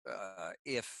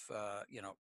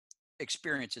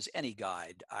experience is any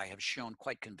guide, I have shown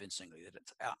quite convincingly that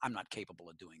I'm not capable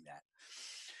of doing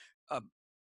that.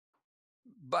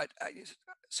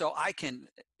 So I can,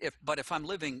 if I'm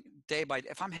living day by day,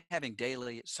 if I'm having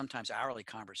daily, sometimes hourly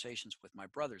conversations with my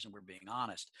brothers and we're being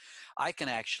honest, I can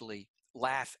actually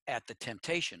laugh at the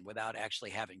temptation without actually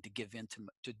having to give in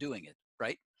to doing it,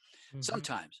 right? Mm-hmm.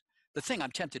 Sometimes the thing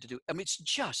I'm tempted to do, I mean, it's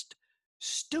just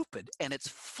stupid and it's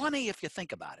funny if you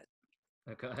think about it.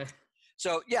 Okay.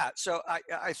 So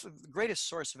the greatest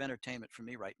source of entertainment for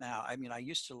me right now, I mean, I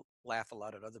used to laugh a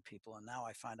lot at other people, and now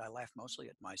I find I laugh mostly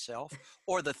at myself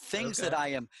or the things that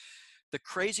the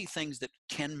crazy things that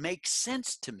can make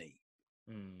sense to me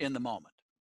in the moment.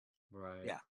 Right.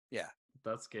 Yeah.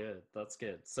 That's good.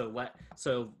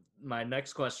 So my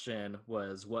next question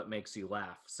was, what makes you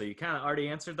laugh? So you kind of already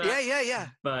answered that. Yeah.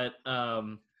 But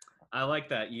I like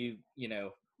that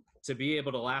to be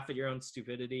able to laugh at your own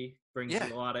stupidity brings you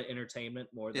a lot of entertainment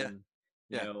more than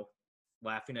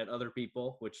laughing at other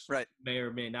people, which may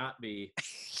or may not be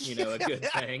a good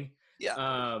thing.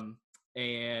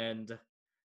 And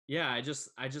I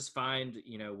just find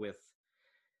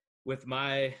with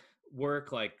my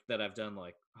work, like, that I've done,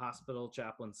 like hospital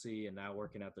chaplaincy and now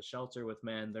working at the shelter with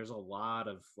men, there's a lot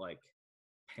of like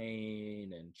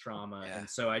pain and trauma, and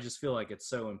so I just feel like it's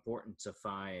so important to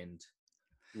find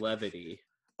levity.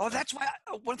 Oh, that's why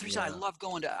one of the reasons I love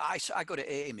going to I go to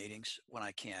AA meetings when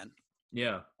I can.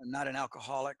 Yeah. I'm not an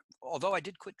alcoholic, although I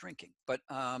did quit drinking, but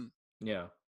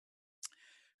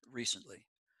recently.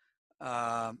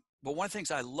 But one of the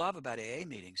things I love about AA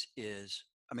meetings is,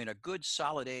 I mean, a good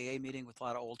solid AA meeting with a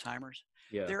lot of old timers.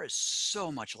 Yeah. There is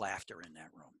so much laughter in that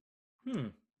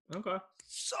room. Okay.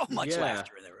 So much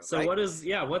laughter in that room. So right?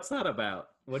 What's that about?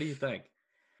 What do you think?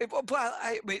 Well,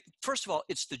 I mean, first of all,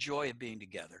 it's the joy of being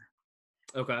together.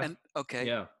 Okay.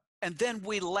 And then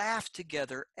we laugh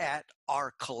together at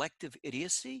our collective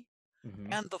idiocy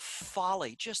and the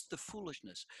folly, just the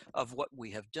foolishness of what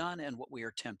we have done and what we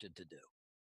are tempted to do.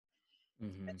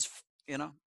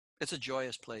 It's a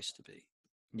joyous place to be.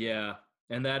 Yeah.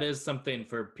 And that is something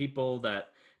for people that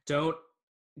don't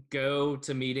go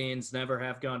to meetings, never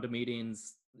have gone to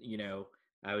meetings.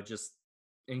 I would just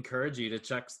encourage you to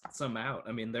check some out.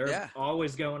 I mean, they're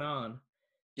always going on.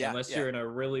 Unless you're in a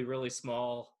really, really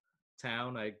small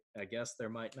town, I guess there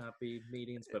might not be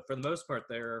meetings, but for the most part,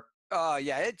 they're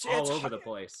it's all over the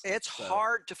place. It's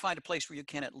hard to find a place where you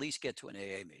can at least get to an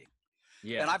AA meeting.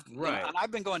 And Yeah. Right. and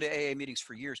I've been going to AA meetings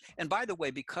for years. And by the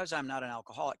way, because I'm not an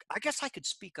alcoholic, I guess I could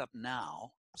speak up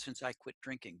now since I quit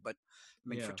drinking. But I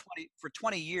mean, Yeah. for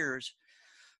 20 years,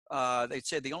 they'd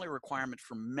say the only requirement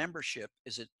for membership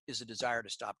is a desire to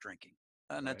stop drinking.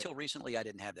 And Right. until recently, I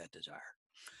didn't have that desire.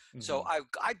 So Hmm.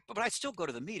 but I still go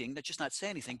to the meeting, just not say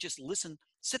anything, just listen,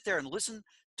 sit there and listen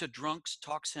to drunks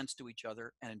talk sense to each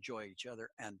other and enjoy each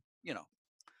other. And,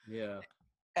 Yeah.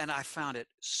 and I found it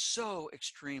so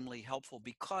extremely helpful,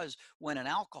 because when an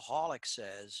alcoholic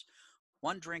says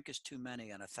one drink is too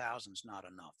many and 1,000's not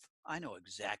enough, I know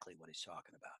exactly what he's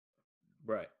talking about,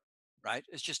 Right. right?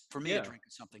 It's just, for me, a Yeah. drink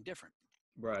is something different.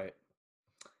 Right.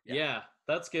 Yeah. Yeah,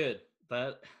 that's good.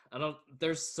 That I don't.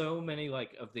 There's so many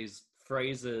like of these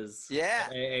phrases Yeah.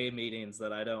 at AA meetings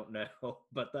that I don't know,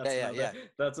 but Yeah.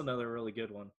 that's another really good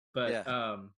one. Yeah.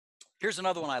 But Here's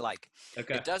another one I like.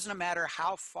 okay. It doesn't matter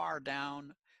how far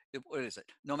down, what is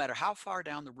it? No matter how far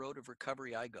down the road of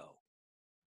recovery I go,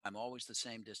 I'm always the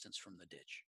same distance from the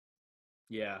ditch.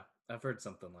 Yeah, I've heard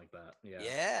something like that.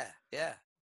 Yeah. Yeah.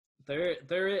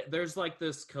 There's like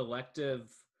this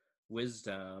collective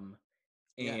wisdom,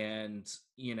 Yeah. and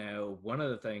one of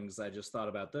the things I just thought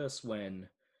about this when,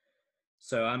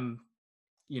 so I'm,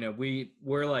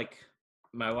 we're like,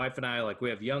 my wife and I, like, we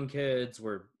have young kids,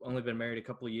 we're only been married a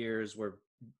couple of years, we're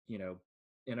you know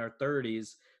in our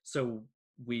 30s, so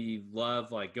we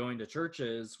love like going to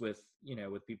churches with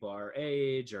with people our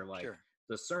age, or like Sure.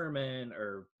 the sermon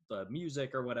or the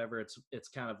music or whatever. It's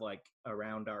kind of like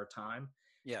around our time.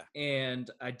 Yeah. And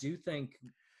I do think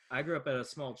I grew up at a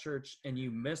small church, and you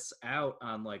miss out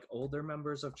on like older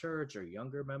members of church or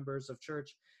younger members of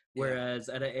church. Yeah. Whereas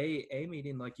at a AA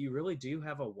meeting, like, you really do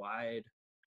have a wide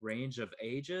range of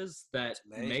ages that It's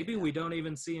amazing. maybe Yeah. we don't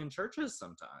even see in churches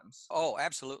sometimes. Oh,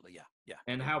 absolutely. Yeah.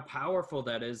 And how powerful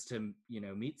that is to,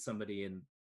 meet somebody in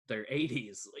their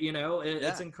 80s. It's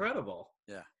Yeah. incredible.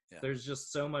 Yeah. There's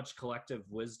just so much collective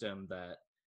wisdom that,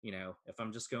 if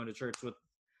I'm just going to church with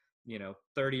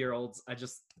 30-year-olds,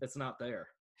 it's not there.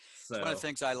 It's one of the So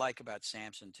things I like about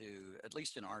Samson too, at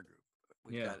least in our group.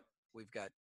 We've yeah.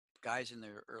 got guys in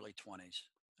their early 20s,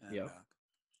 and Yeah.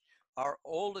 our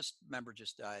oldest member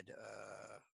just died.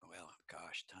 Well,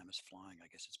 gosh, time is flying. I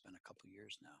guess it's been a couple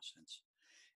years now since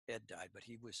Ed died, but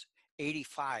he was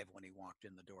 85 when he walked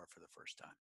in the door for the first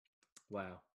time.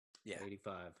 Wow. Yeah.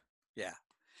 85. Yeah.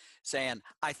 Saying,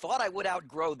 I thought I would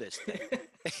outgrow this thing.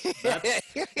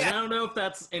 And I don't know if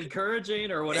that's encouraging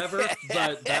or whatever,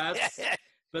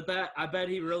 but I bet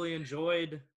he really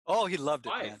enjoyed Oh, he loved it,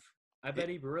 life. man. I bet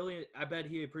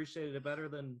he appreciated it better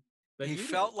than He you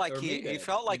felt did, like or me he did,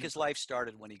 felt like his life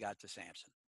started when he got to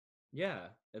Samson. Yeah,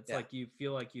 it's Yeah. like you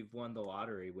feel like you've won the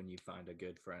lottery when you find a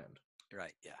good friend.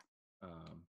 Right. Yeah.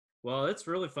 Well, it's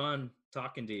really fun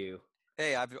talking to you.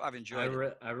 Hey, I've enjoyed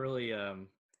it. I really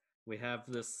we have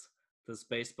this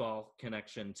baseball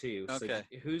connection too. Okay.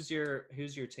 So who's your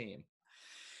team?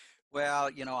 Well,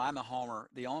 I'm a homer.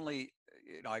 The only,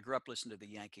 I grew up listening to the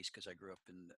Yankees because I grew up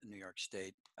in New York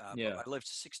State. Yeah. But I lived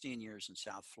 16 years in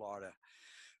South Florida,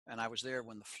 and I was there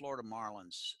when the Florida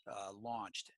Marlins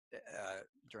launched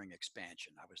during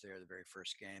expansion. I was there the very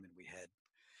first game, and we had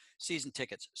season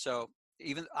tickets. So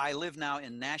even I live now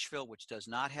in Nashville, which does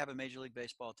not have a Major League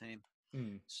Baseball team.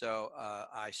 So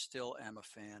I still am a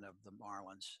fan of the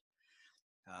Marlins.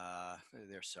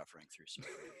 They're suffering through some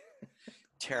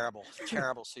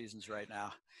terrible seasons right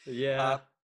now. Yeah.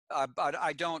 But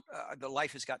I don't. The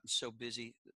life has gotten so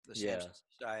busy. The Samson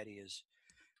Society is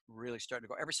really starting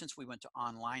to go. Ever since we went to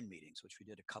online meetings, which we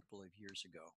did a couple of years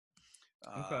ago,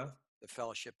 Okay. the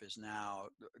fellowship is now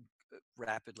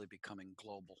rapidly becoming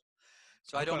global.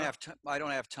 So I don't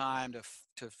have time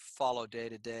to follow day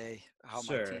to day how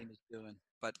my team is doing.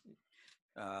 But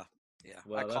yeah,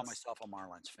 well, I call myself a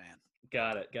Marlins fan.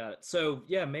 Got it. So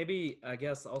yeah, maybe I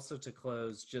guess also to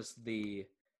close, just the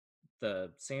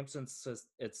Samson,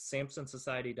 it's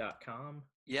samsonsociety.com.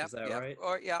 Yeah, is that right?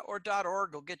 Or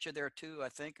 .org will get you there too, I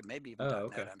think, and maybe even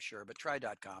 .net, I'm sure, but try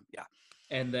 .com. Yeah.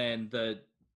 And then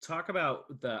talk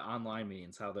about the online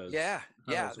meetings, how those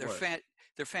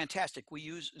they're fantastic. We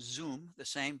use Zoom, the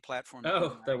same platform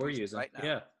that we're using right now.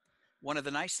 Yeah. One of the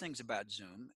nice things about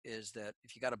Zoom is that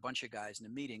if you got a bunch of guys in a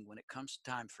meeting, when it comes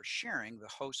time for sharing, the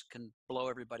host can blow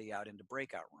everybody out into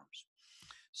breakout rooms,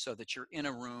 so that you're in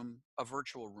a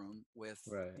virtual room with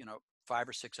 5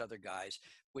 or 6 other guys,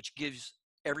 which gives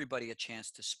everybody a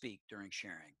chance to speak during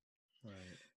sharing.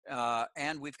 Right.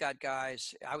 And we've got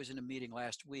guys. I was in a meeting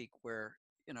last week where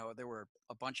there were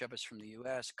a bunch of us from the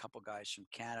U.S., a couple guys from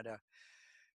Canada,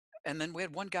 and then we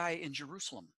had one guy in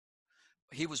Jerusalem.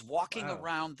 He was walking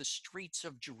around the streets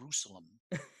of Jerusalem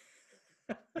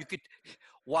You could,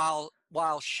 while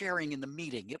sharing in the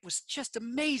meeting. It was just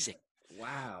amazing.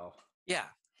 Wow. Yeah.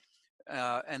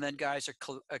 And then guys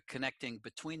are connecting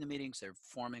between the meetings. They're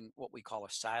forming what we call a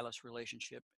Silas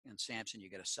relationship. In Samson, you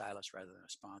get a Silas rather than a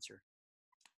sponsor.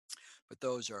 But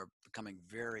those are becoming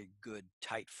very good,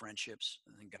 tight friendships.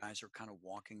 And guys are kind of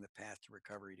walking the path to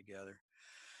recovery together.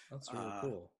 That's really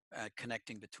cool.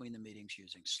 Connecting between the meetings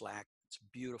using Slack. It's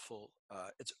beautiful.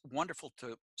 It's wonderful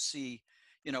to see.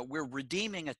 We're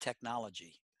redeeming a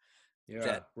technology Yeah,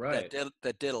 that right.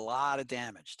 that did a lot of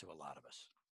damage to a lot of us.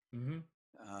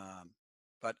 Mm-hmm.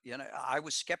 But I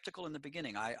was skeptical in the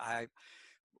beginning. I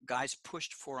guys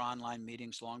pushed for online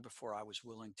meetings long before I was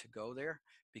willing to go there,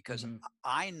 because Mm-hmm.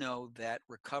 I know that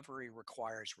recovery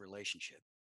requires relationship,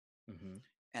 Mm-hmm.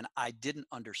 and I didn't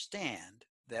understand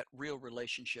that real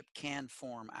relationship can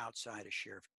form outside a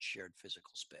shared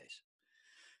physical space.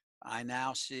 I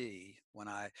now see when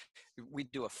we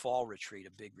do a fall retreat,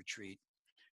 a big retreat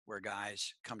where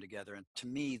guys come together, and to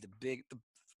me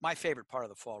my favorite part of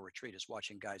the fall retreat is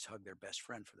watching guys hug their best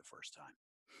friend for the first time.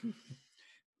 you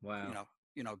Wow.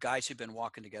 know Guys who've been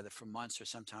walking together for months or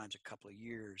sometimes a couple of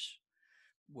years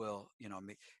will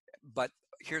me. But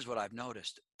here's what I've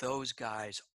noticed: those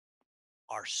guys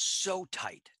are so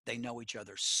tight, they know each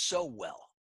other so well,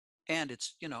 and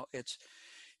it's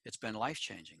been life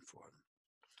changing for them.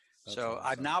 That's So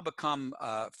I've awesome. now become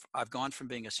I've gone from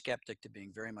being a skeptic to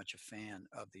being very much a fan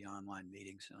of the online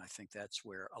meetings, and I think that's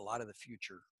where a lot of the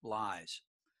future lies.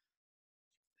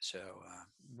 So yeah.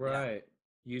 Right.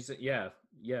 Use it. Yeah.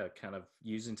 Yeah. Kind of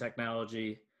using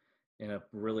technology in a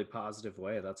really positive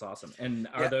way. That's awesome. And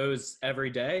are Yeah. those every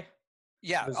day?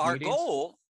 Yeah, Those our meetings?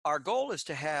 goal is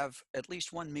to have at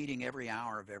least one meeting every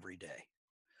hour of every day.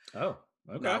 Oh,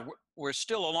 okay. Now we're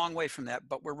still a long way from that,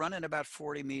 but we're running about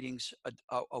 40 meetings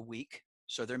a week,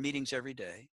 so they're meetings every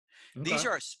day. Okay. These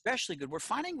are especially good. We're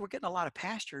finding we're getting a lot of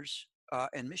pastors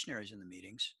and missionaries in the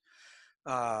meetings.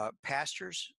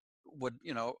 Pastors would,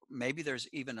 maybe there's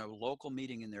even a local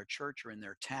meeting in their church or in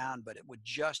their town, but it would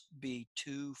just be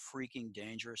too freaking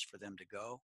dangerous for them to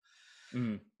go.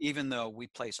 Mm, Even though we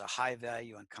place a high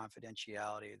value on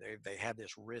confidentiality, they have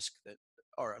this risk that,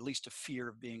 or at least a fear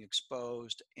of being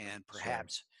exposed, and sure.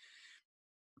 perhaps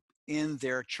in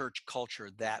their church culture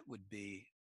that would be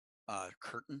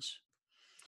curtains.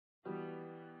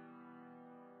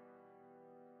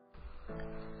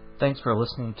 Thanks for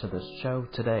listening to this show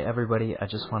today, everybody. I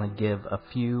just want to give a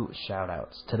few shout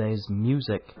outs. Today's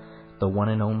music, the one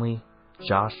and only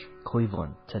Josh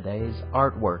Cleveland. Today's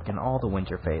artwork and all the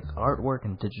Winter Faith artwork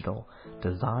and digital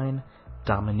design,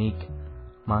 Dominique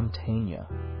Montaigne.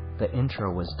 The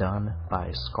intro was done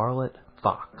by Scarlett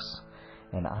Fox.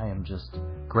 And I am just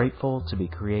grateful to be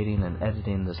creating and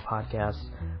editing this podcast.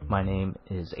 My name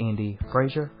is Andy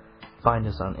Frazier. Find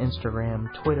us on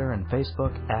Instagram, Twitter, and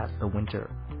Facebook at The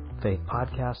Winter Faith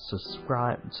Podcast.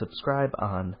 Subscribe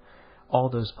on all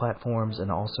those platforms,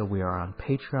 and also we are on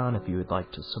Patreon if you would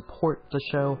like to support the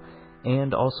show,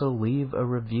 and also leave a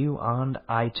review on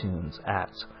iTunes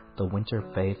at The Winter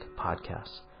Faith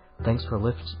Podcast. Thanks for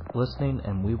listening,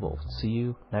 and we will see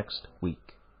you next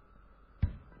week.